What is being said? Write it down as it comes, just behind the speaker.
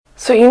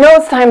So you know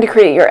it's time to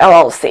create your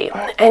LLC,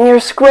 and you're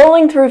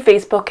scrolling through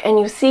Facebook and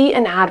you see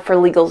an ad for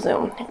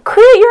LegalZoom.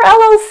 Create your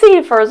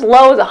LLC for as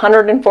low as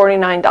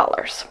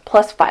 $149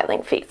 plus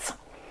filing fees.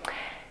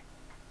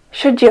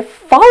 Should you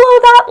follow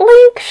that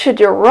link?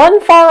 Should you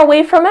run far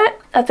away from it?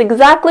 That's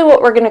exactly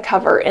what we're going to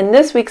cover in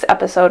this week's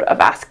episode of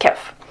Ask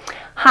Kif.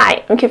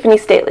 Hi, I'm Tiffany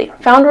Stately,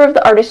 founder of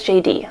The Artist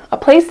JD, a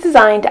place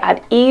designed to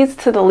add ease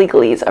to the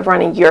legalese of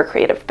running your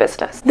creative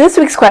business. This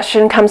week's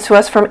question comes to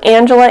us from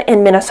Angela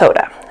in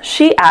Minnesota.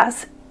 She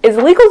asks, is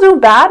LegalZoom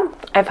bad?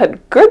 I've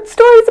heard good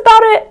stories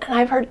about it, and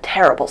I've heard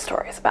terrible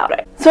stories about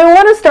it. So I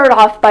want to start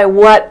off by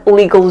what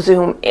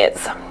LegalZoom is.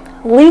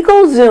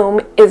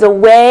 LegalZoom is a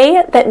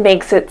way that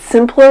makes it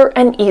simpler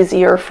and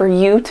easier for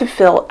you to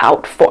fill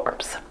out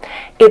forms.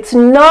 It's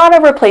not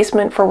a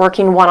replacement for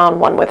working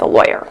one-on-one with a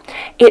lawyer.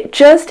 It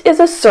just is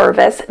a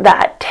service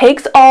that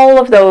takes all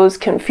of those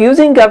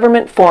confusing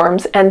government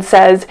forms and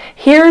says,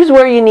 here's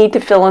where you need to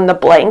fill in the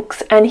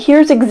blanks, and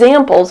here's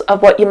examples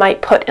of what you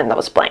might put in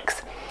those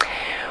blanks.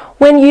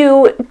 When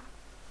you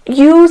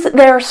use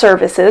their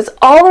services,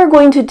 all they're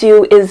going to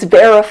do is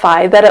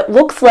verify that it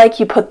looks like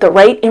you put the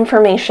right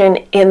information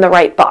in the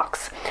right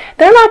box.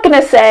 They're not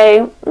going to say,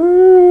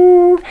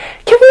 Tiffany,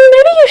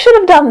 maybe you should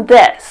have done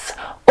this,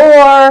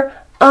 or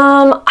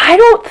I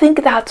don't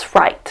think that's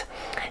right.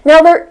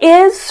 Now, there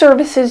is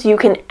services you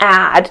can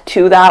add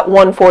to that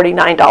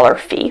 $149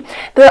 fee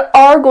that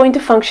are going to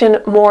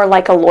function more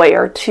like a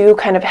lawyer to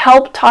kind of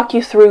help talk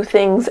you through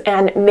things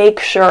and make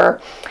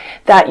sure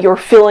that you're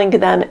filling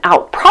them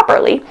out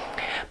properly.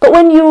 But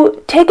when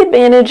you take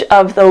advantage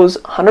of those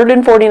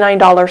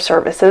 $149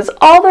 services,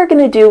 all they're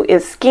going to do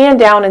is scan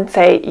down and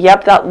say,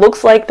 yep, that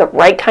looks like the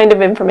right kind of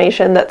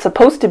information that's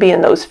supposed to be in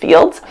those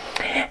fields,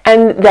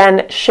 and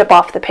then ship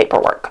off the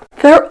paperwork.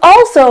 They're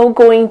also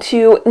going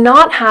to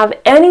not have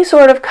any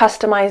sort of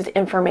customized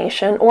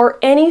information or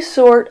any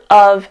sort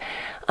of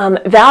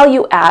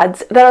value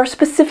adds that are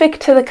specific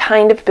to the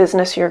kind of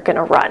business you're going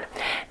to run.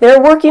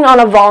 They're working on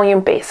a volume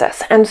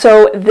basis, and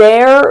so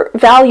their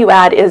value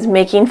add is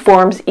making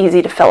forms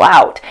easy to fill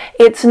out.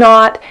 It's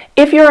not,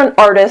 if you're an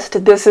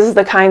artist, this is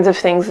the kinds of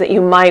things that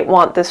you might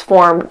want this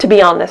form to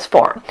be on this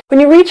form.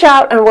 When you reach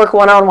out and work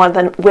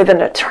one-on-one with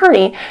an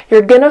attorney,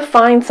 you're going to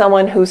find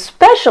someone who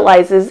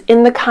specializes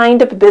in the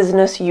kind of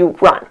business you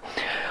run.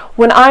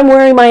 When I'm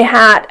wearing my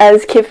hat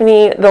as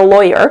Tiffany the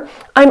lawyer,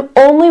 I'm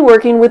only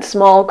working with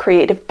small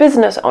creative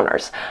business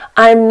owners.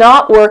 I'm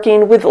not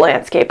working with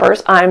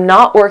landscapers. I'm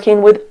not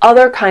working with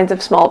other kinds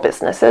of small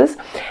businesses.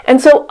 And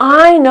so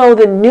I know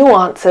the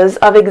nuances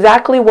of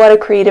exactly what a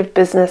creative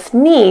business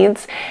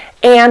needs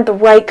and the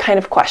right kind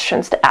of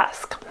questions to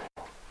ask.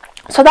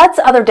 So that's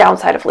the other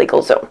downside of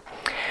LegalZoom.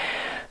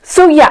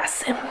 So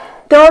yes,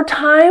 there are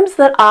times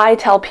that I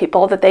tell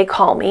people that they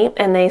call me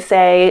and they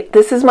say,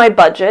 this is my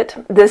budget,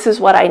 this is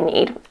what I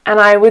need. And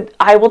I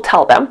will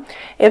tell them,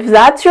 if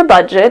that's your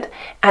budget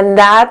and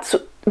that's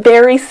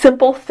very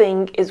simple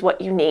thing is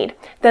what you need,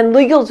 then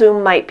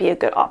LegalZoom might be a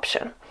good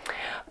option.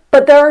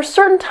 But there are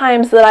certain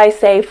times that I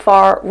say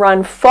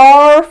run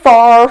far,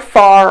 far,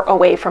 far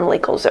away from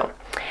LegalZoom.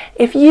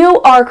 If you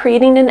are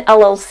creating an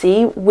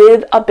LLC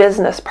with a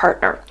business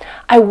partner,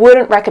 I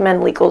wouldn't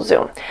recommend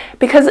LegalZoom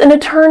because an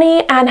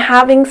attorney and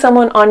having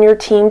someone on your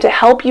team to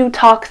help you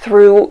talk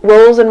through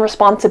roles and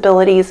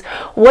responsibilities,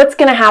 what's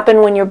going to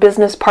happen when your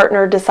business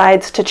partner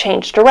decides to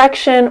change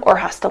direction or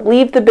has to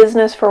leave the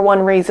business for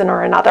one reason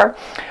or another,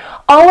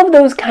 all of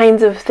those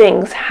kinds of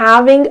things,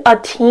 having a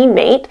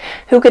teammate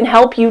who can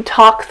help you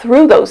talk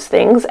through those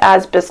things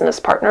as business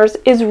partners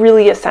is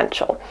really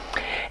essential.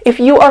 If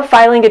you are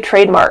filing a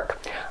trademark,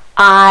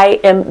 I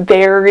am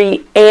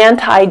very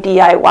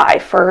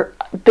anti-DIY for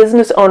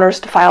business owners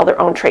to file their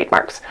own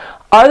trademarks.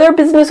 Are there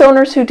business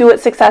owners who do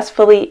it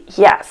successfully?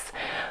 Yes.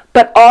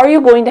 But are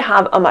you going to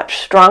have a much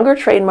stronger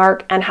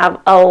trademark and have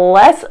a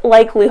less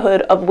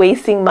likelihood of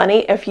wasting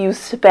money if you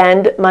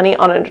spend money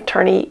on an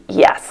attorney?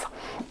 Yes.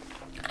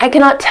 I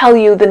cannot tell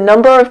you the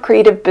number of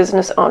creative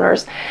business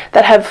owners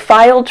that have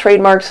filed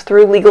trademarks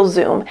through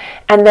LegalZoom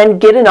and then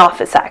get an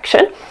office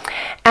action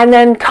and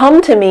then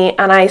come to me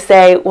and I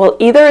say, well,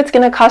 either it's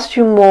going to cost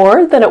you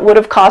more than it would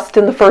have cost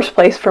in the first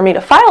place for me to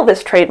file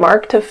this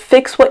trademark to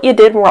fix what you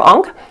did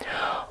wrong,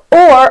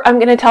 or I'm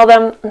going to tell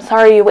them, I'm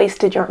sorry you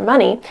wasted your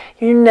money.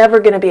 You're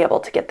never going to be able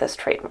to get this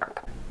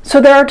trademark.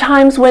 So there are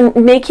times when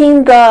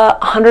making the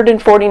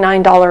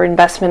 $149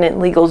 investment in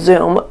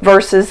LegalZoom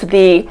versus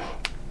the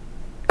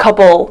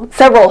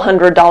several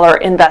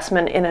 $100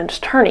 investment in an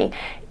attorney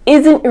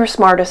isn't your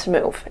smartest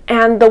move.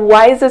 And the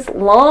wisest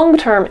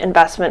long-term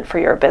investment for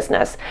your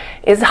business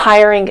is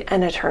hiring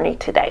an attorney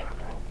today.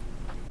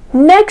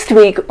 Next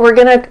week, we're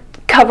going to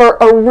cover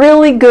a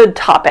really good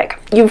topic.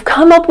 You've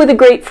come up with a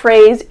great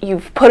phrase,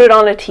 you've put it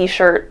on a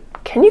t-shirt.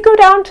 Can you go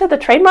down to the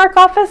trademark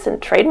office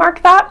and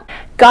trademark that?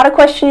 Got a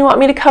question you want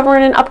me to cover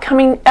in an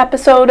upcoming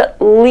episode?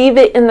 Leave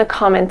it in the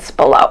comments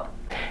below.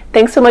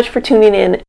 Thanks so much for tuning in.